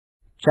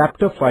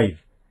Chapter 5.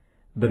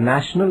 The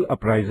National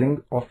Uprising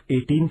of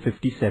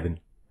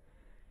 1857.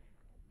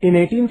 In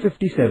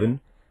 1857,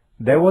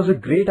 there was a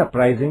great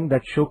uprising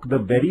that shook the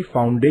very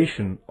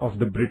foundation of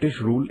the British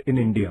rule in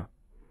India.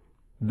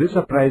 This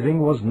uprising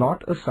was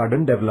not a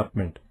sudden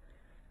development.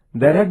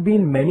 There had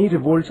been many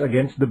revolts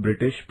against the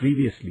British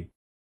previously.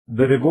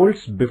 The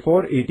revolts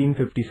before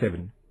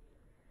 1857.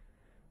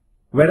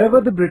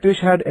 Wherever the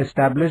British had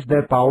established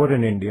their power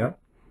in India,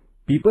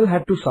 people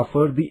had to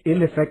suffer the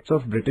ill effects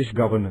of British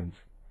governance.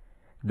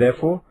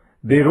 Therefore,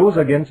 they rose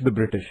against the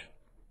British.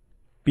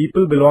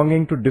 People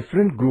belonging to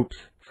different groups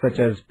such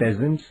as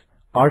peasants,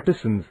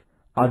 artisans,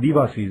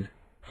 Adivasis,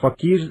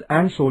 fakirs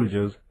and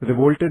soldiers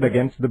revolted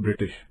against the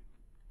British.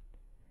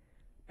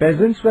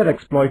 Peasants were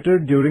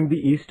exploited during the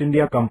East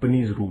India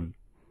Company's rule.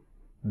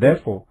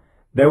 Therefore,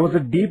 there was a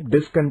deep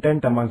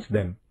discontent amongst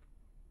them.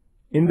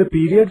 In the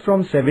period from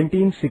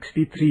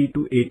 1763 to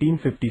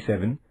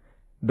 1857,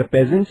 the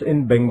peasants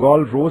in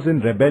Bengal rose in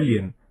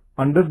rebellion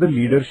under the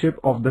leadership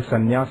of the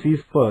sannyasis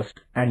first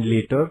and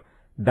later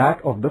that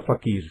of the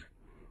fakirs.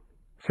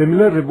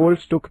 Similar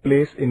revolts took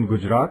place in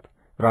Gujarat,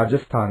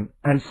 Rajasthan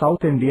and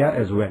South India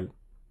as well.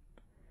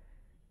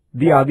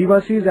 The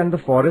Adivasis and the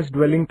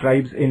forest-dwelling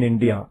tribes in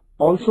India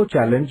also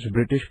challenged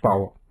British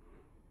power.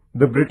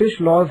 The British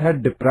laws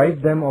had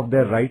deprived them of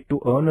their right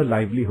to earn a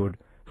livelihood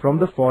from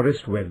the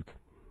forest wealth.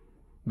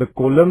 The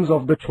Kolams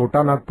of the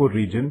Chota Nagpur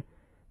region,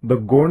 the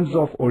Gonds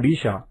of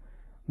Odisha,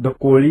 the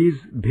Kolis,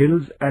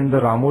 Bhils and the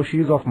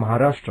Ramoshis of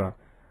Maharashtra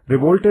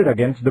revolted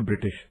against the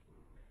British.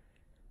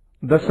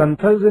 The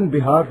Santhals in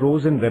Bihar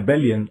rose in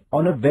rebellion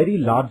on a very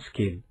large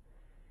scale.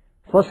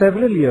 For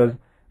several years,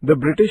 the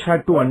British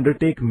had to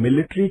undertake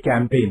military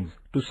campaigns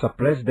to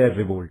suppress their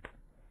revolt.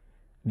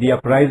 The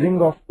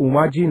uprising of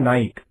Umaji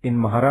Naik in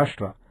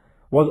Maharashtra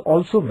was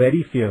also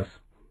very fierce.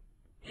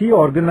 He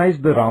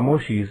organized the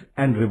Ramoshis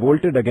and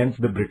revolted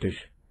against the British.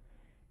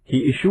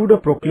 He issued a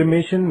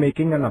proclamation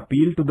making an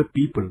appeal to the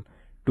people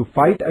to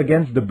fight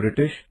against the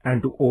British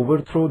and to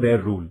overthrow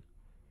their rule.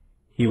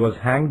 He was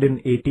hanged in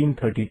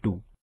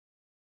 1832.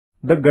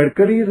 The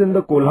Gadkaris in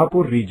the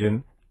Kolhapur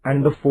region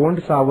and the Fond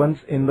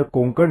Sawants in the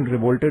Konkan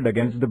revolted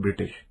against the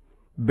British.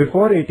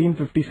 Before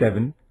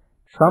 1857,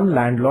 some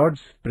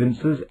landlords,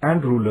 princes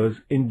and rulers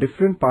in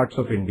different parts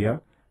of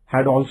India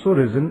had also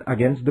risen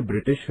against the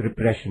British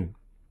repression.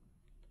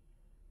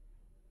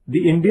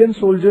 The Indian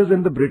soldiers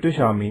in the British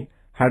Army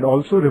had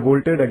also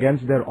revolted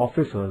against their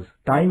officers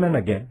time and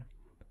again.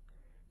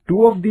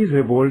 Two of these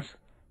revolts,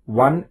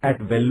 one at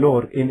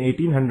Vellore in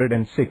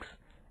 1806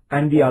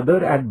 and the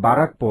other at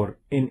Barakpur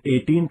in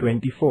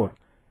 1824,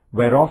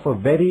 were of a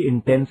very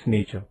intense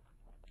nature.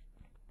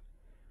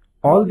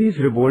 All these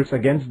revolts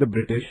against the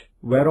British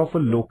were of a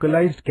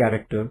localized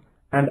character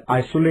and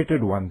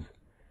isolated ones.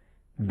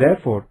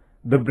 Therefore,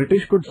 the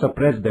British could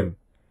suppress them.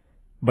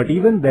 But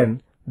even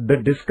then, the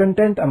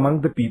discontent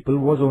among the people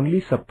was only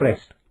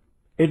suppressed.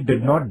 It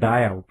did not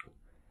die out.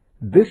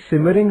 This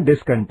simmering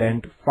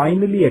discontent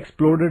finally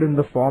exploded in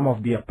the form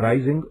of the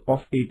uprising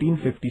of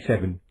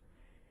 1857.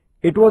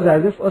 It was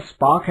as if a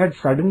spark had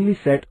suddenly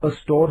set a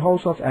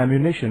storehouse of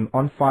ammunition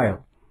on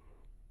fire.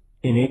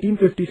 In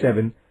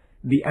 1857,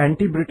 the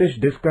anti-British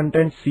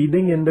discontent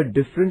seething in the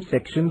different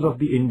sections of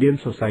the Indian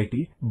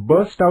society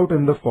burst out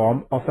in the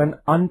form of an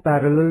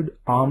unparalleled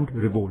armed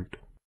revolt.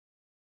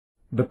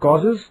 The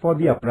causes for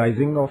the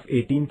uprising of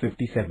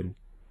 1857.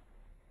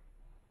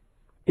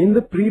 In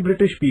the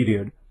pre-British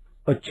period,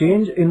 a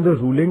change in the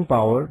ruling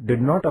power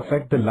did not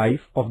affect the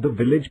life of the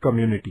village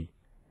community.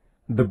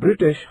 The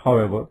British,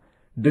 however,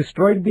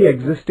 destroyed the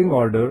existing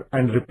order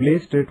and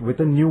replaced it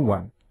with a new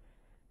one.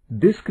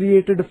 This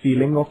created a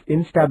feeling of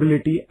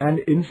instability and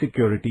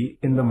insecurity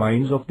in the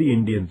minds of the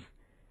Indians.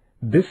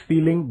 This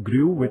feeling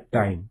grew with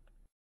time.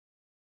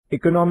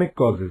 Economic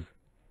causes.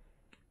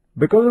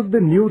 Because of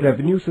the new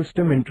revenue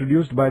system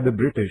introduced by the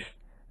British,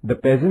 the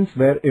peasants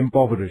were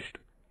impoverished.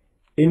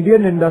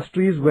 Indian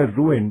industries were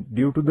ruined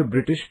due to the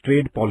British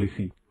trade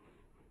policy.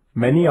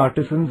 Many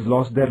artisans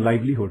lost their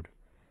livelihood.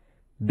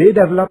 They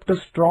developed a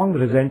strong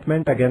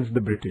resentment against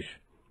the British.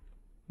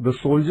 The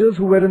soldiers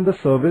who were in the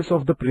service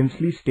of the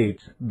princely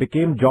states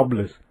became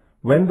jobless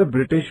when the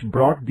British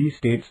brought these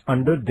states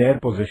under their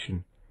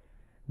possession.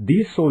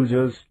 These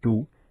soldiers,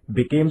 too,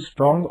 became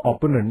strong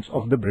opponents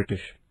of the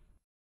British.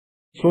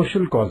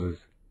 Social causes.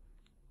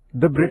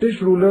 The British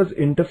rulers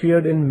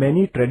interfered in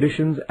many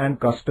traditions and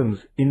customs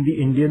in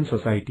the Indian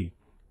society.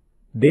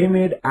 They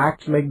made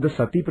acts like the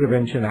Sati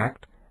Prevention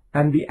Act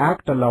and the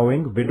act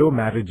allowing widow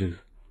marriages.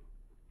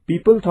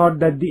 People thought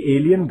that the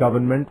alien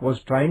government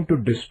was trying to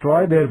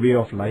destroy their way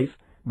of life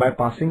by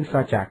passing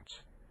such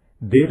acts.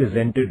 They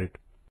resented it.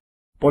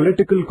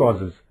 Political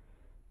causes.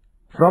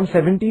 From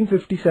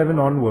 1757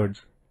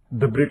 onwards,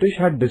 the British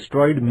had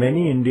destroyed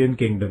many Indian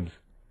kingdoms.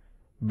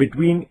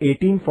 Between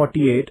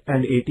 1848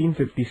 and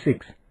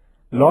 1856,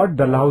 Lord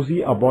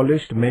Dalhousie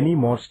abolished many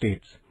more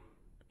states.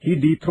 He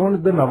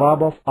dethroned the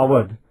Nawab of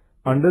Awadh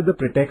under the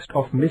pretext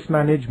of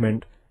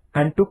mismanagement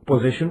and took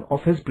possession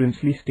of his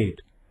princely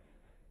state.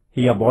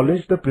 He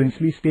abolished the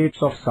princely states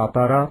of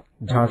Satara,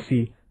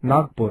 Jhansi,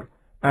 Nagpur,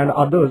 and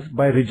others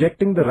by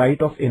rejecting the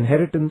right of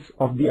inheritance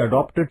of the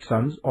adopted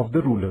sons of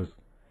the rulers.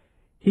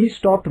 He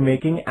stopped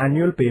making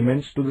annual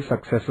payments to the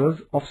successors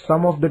of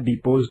some of the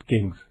deposed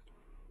kings.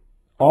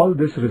 All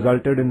this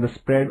resulted in the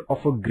spread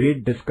of a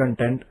great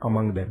discontent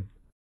among them.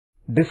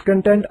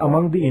 Discontent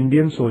among the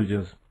Indian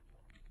soldiers.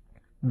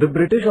 The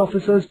British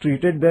officers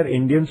treated their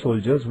Indian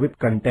soldiers with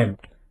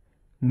contempt.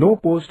 No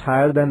post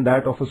higher than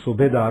that of a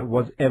subedar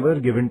was ever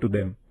given to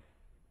them.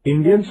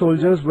 Indian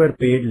soldiers were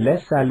paid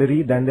less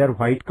salary than their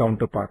white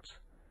counterparts.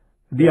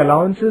 The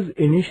allowances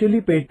initially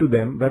paid to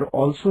them were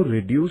also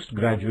reduced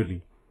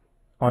gradually.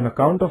 On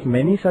account of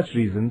many such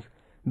reasons,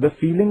 the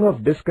feeling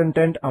of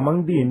discontent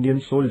among the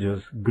Indian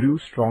soldiers grew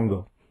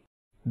stronger.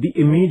 The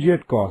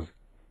immediate cause.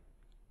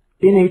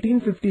 In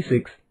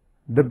 1856,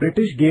 the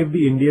British gave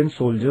the Indian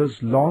soldiers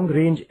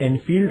long-range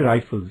Enfield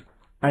rifles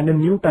and a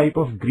new type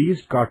of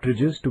greased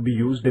cartridges to be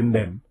used in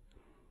them.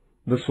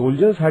 The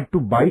soldiers had to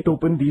bite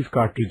open these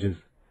cartridges.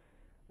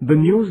 The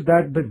news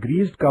that the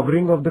greased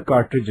covering of the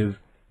cartridges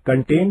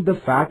contained the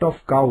fat of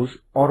cows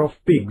or of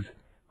pigs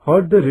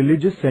hurt the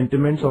religious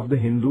sentiments of the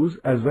Hindus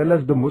as well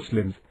as the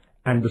Muslims,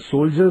 and the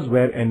soldiers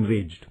were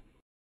enraged.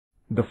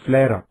 The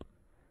flare-up.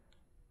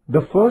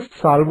 The first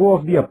salvo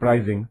of the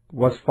uprising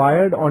was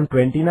fired on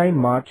 29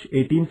 March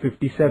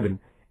 1857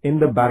 in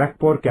the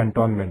Barakpur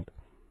cantonment.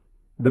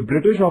 The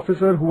British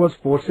officer who was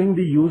forcing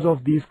the use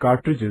of these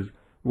cartridges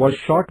was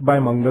shot by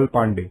Mangal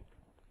Pandey.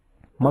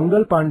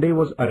 Mangal Pandey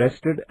was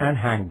arrested and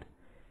hanged.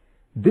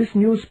 This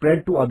news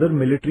spread to other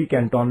military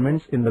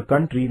cantonments in the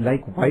country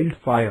like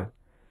wildfire.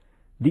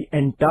 The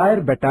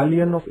entire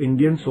battalion of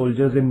Indian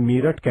soldiers in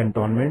Meerut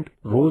cantonment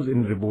rose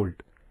in revolt.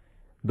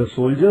 The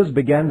soldiers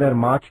began their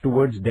march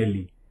towards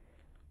Delhi.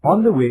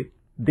 On the way,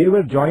 they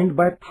were joined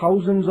by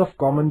thousands of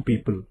common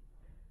people.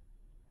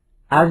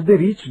 As they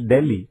reached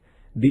Delhi,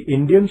 the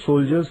Indian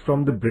soldiers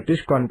from the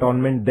British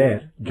cantonment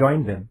there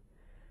joined them.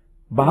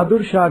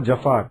 Bahadur Shah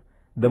Jafar,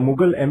 the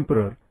Mughal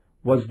emperor,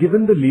 was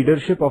given the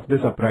leadership of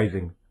this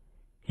uprising.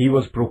 He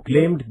was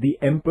proclaimed the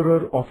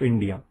Emperor of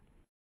India.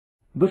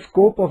 The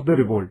scope of the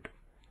revolt.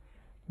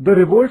 The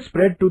revolt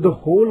spread to the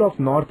whole of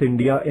North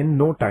India in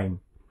no time.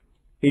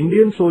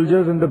 Indian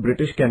soldiers in the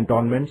British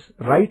cantonments,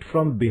 right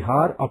from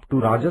Bihar up to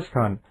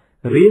Rajasthan,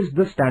 raised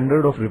the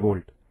standard of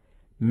revolt.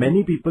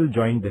 Many people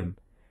joined them.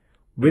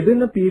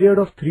 Within a period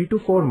of 3 to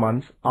 4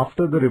 months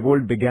after the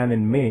revolt began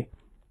in May,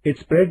 it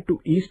spread to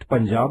East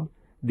Punjab,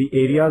 the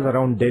areas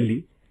around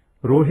Delhi,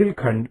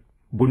 Rohilkhand,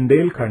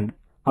 Bundelkhand,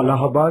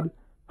 Allahabad,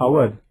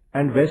 Awadh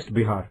and West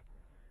Bihar.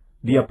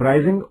 The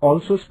uprising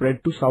also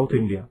spread to South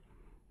India.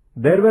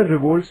 There were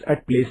revolts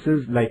at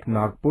places like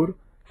Nagpur,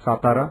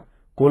 Satara,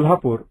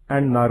 Kolhapur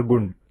and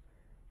Nargund.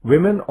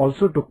 Women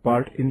also took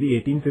part in the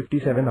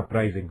 1857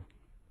 uprising.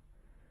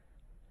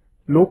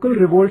 Local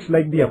revolts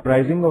like the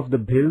uprising of the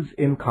Bhils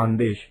in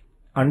Khandesh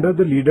under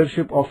the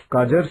leadership of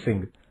Kajar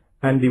Singh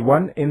and the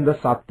one in the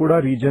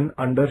Satpura region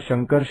under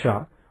Shankar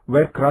Shah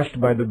were crushed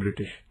by the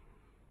British.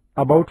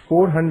 About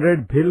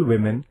 400 Bhil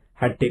women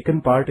had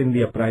taken part in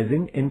the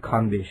uprising in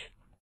Khandesh.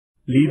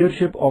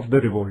 Leadership of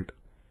the revolt.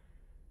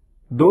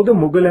 Though the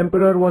Mughal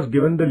emperor was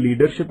given the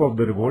leadership of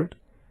the revolt,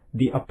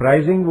 the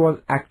uprising was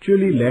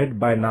actually led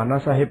by Nana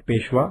Sahib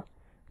Peshwa,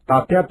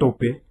 Tatya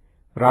Tope,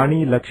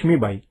 Rani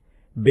Lakshmibai,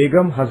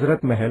 Begum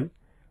Hazrat Mahal,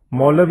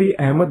 Maulavi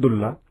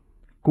Ahmedullah,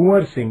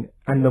 Kunwar Singh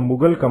and the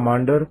Mughal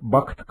commander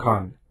Bakht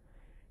Khan.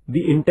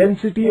 The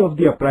intensity of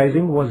the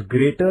uprising was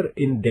greater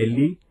in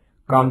Delhi,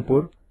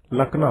 Kanpur,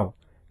 Lucknow,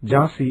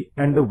 Jhansi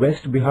and the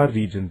West Bihar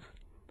regions.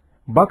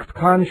 Bakht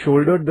Khan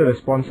shouldered the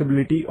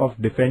responsibility of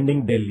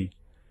defending Delhi.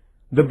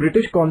 The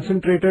British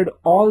concentrated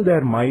all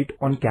their might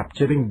on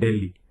capturing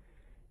Delhi.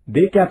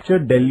 They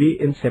captured Delhi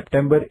in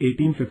September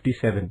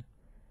 1857.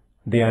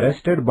 They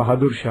arrested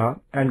Bahadur Shah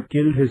and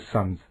killed his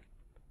sons.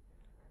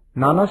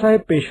 Nana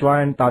Sahib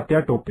Peshwa and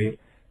Tatya Tope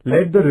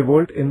led the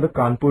revolt in the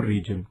Kanpur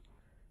region.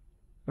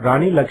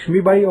 Rani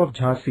Lakshmibai of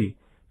Jhansi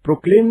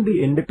proclaimed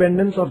the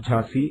independence of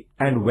Jhansi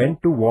and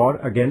went to war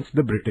against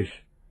the British.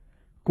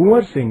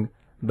 Kunwar Singh,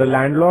 the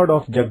landlord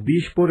of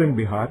Jagdishpur in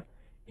Bihar,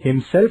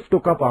 himself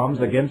took up arms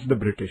against the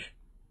British.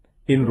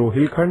 In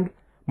Rohilkhand,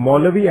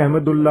 Maulavi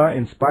Ahmedullah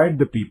inspired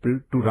the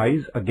people to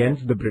rise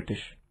against the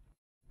British.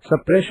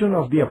 Suppression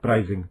of the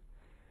uprising.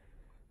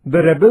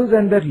 The rebels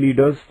and their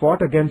leaders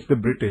fought against the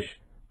British,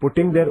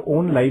 putting their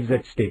own lives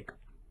at stake.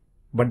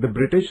 But the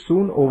British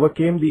soon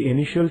overcame the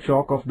initial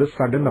shock of the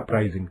sudden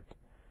uprising.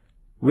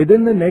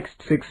 Within the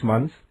next 6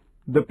 months,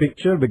 the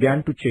picture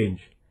began to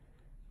change.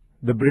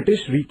 The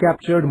British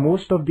recaptured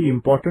most of the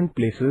important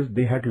places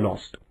they had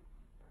lost.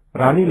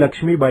 Rani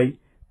Lakshmibai,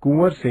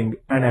 Kunwar Singh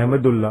and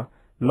Ahmedullah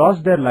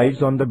lost their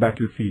lives on the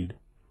battlefield.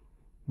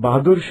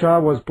 Bahadur Shah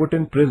was put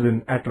in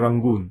prison at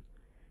Rangoon.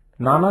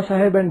 Nana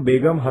Sahib and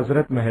Begum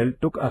Hazrat Mahal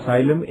took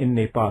asylum in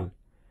Nepal.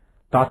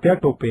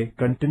 Tatya Tope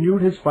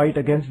continued his fight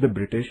against the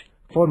British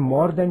for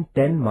more than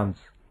 10 months.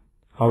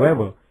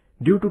 However,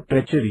 due to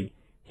treachery,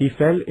 he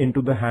fell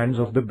into the hands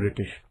of the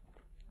British.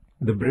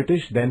 The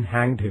British then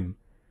hanged him.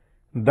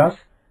 Thus,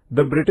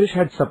 the British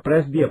had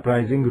suppressed the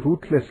uprising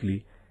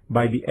ruthlessly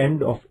by the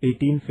end of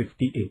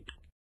 1858.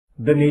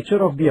 The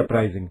nature of the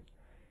uprising.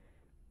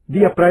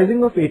 The uprising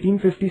of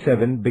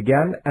 1857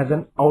 began as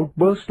an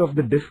outburst of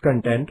the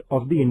discontent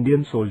of the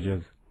Indian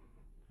soldiers.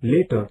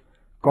 Later,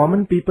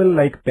 common people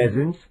like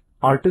peasants,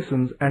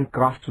 artisans and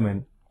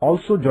craftsmen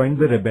also joined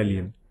the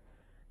rebellion.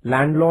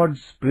 Landlords,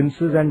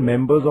 princes and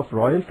members of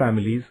royal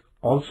families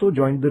also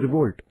joined the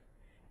revolt.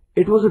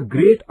 It was a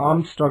great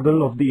armed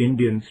struggle of the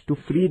Indians to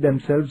free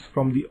themselves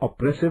from the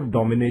oppressive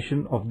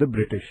domination of the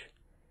British.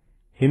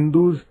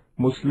 Hindus,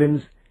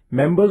 Muslims,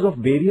 members of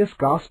various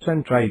castes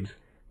and tribes,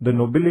 the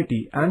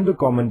nobility and the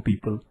common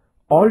people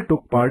all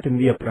took part in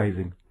the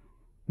uprising.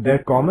 Their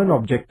common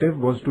objective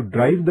was to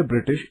drive the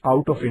British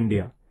out of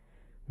India.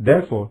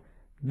 Therefore,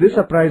 this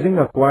uprising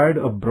acquired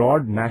a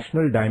broad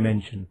national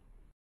dimension.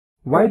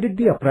 Why did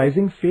the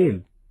uprising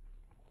fail?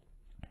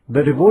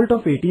 The revolt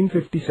of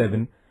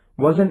 1857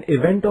 was an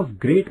event of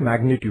great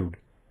magnitude,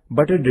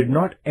 but it did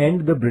not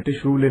end the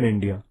British rule in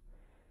India.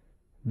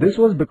 This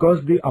was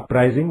because the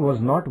uprising was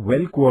not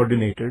well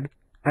coordinated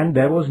and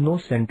there was no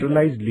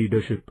centralized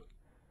leadership.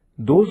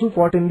 Those who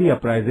fought in the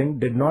uprising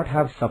did not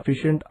have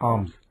sufficient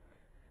arms.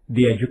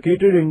 The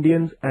educated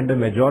Indians and a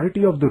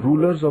majority of the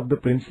rulers of the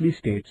princely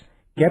states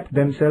kept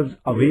themselves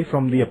away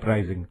from the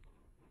uprising.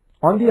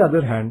 On the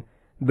other hand,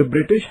 the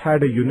British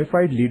had a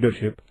unified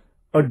leadership,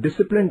 a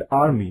disciplined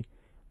army,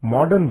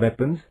 modern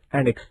weapons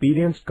and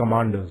experienced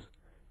commanders.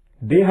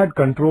 They had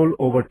control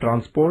over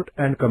transport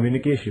and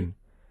communication.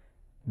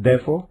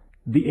 Therefore,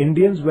 the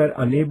Indians were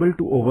unable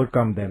to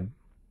overcome them.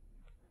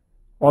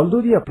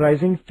 Although the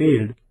uprising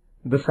failed,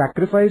 the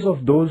sacrifice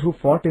of those who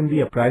fought in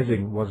the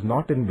uprising was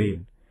not in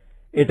vain.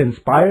 It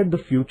inspired the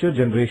future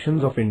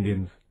generations of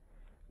Indians.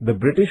 The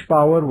British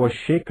power was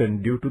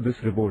shaken due to this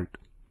revolt.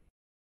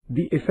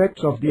 The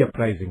effects of the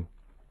uprising.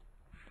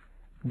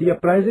 The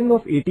uprising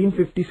of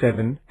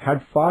 1857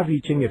 had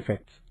far-reaching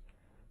effects.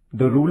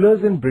 The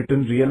rulers in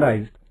Britain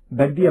realized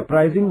that the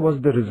uprising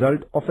was the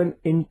result of an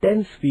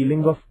intense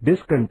feeling of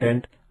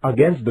discontent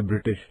against the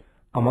British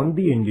among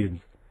the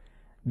Indians.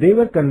 They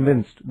were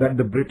convinced that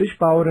the British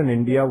power in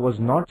India was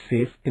not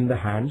safe in the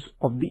hands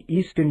of the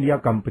East India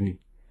Company.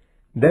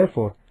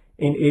 Therefore,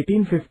 in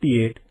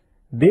 1858,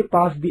 they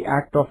passed the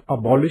Act of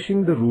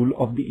abolishing the rule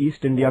of the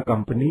East India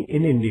Company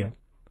in India.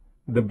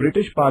 The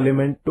British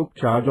Parliament took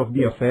charge of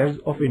the affairs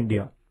of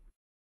India.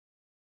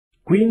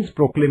 Queen's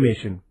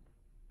Proclamation.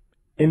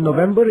 In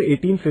November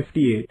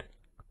 1858,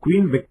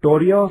 Queen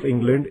Victoria of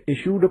England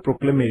issued a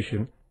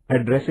proclamation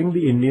addressing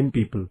the Indian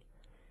people.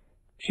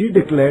 She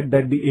declared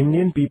that the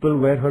Indian people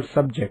were her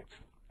subjects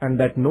and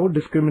that no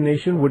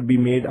discrimination would be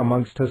made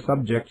amongst her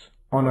subjects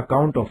on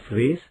account of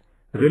race,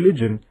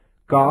 religion,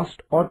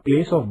 caste or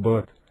place of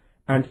birth,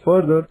 and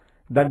further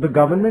that the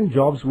government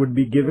jobs would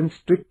be given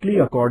strictly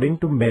according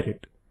to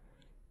merit.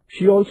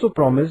 She also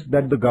promised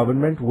that the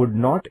government would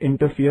not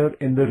interfere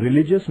in the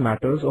religious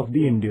matters of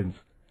the Indians.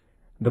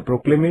 The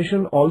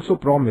proclamation also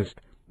promised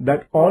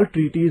that all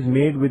treaties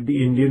made with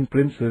the Indian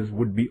princes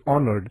would be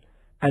honored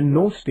and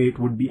no state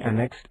would be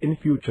annexed in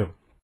future.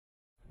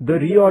 The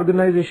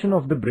reorganization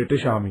of the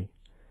British Army.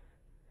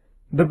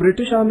 The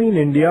British Army in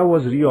India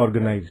was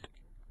reorganized.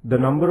 The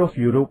number of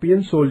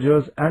European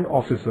soldiers and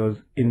officers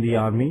in the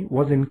army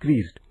was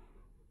increased.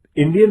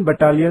 Indian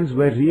battalions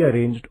were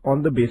rearranged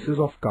on the basis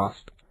of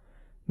caste.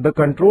 The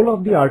control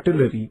of the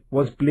artillery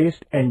was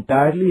placed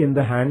entirely in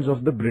the hands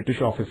of the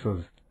British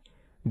officers.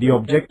 The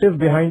objective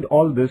behind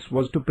all this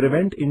was to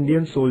prevent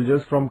Indian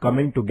soldiers from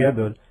coming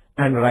together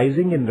and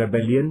rising in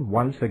rebellion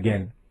once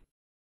again.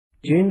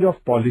 Change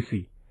of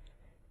policy.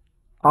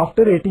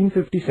 After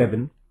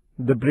 1857,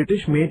 the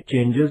British made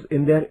changes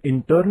in their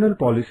internal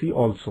policy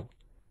also.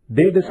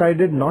 They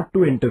decided not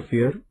to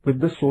interfere with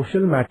the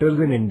social matters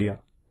in India.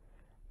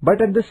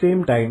 But at the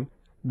same time,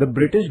 the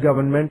British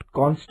government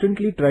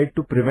constantly tried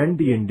to prevent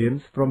the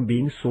Indians from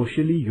being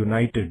socially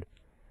united.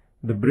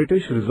 The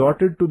British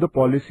resorted to the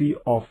policy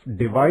of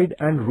divide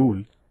and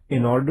rule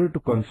in order to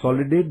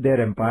consolidate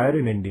their empire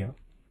in India.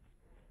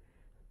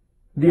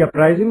 The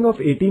uprising of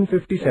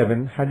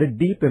 1857 had a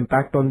deep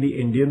impact on the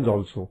Indians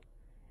also.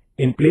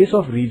 In place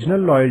of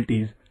regional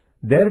loyalties,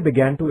 there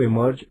began to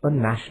emerge a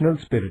national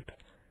spirit.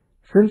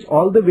 Since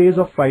all the ways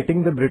of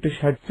fighting the British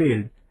had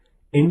failed,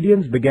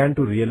 Indians began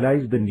to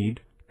realize the need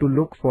to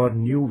look for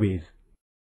new ways.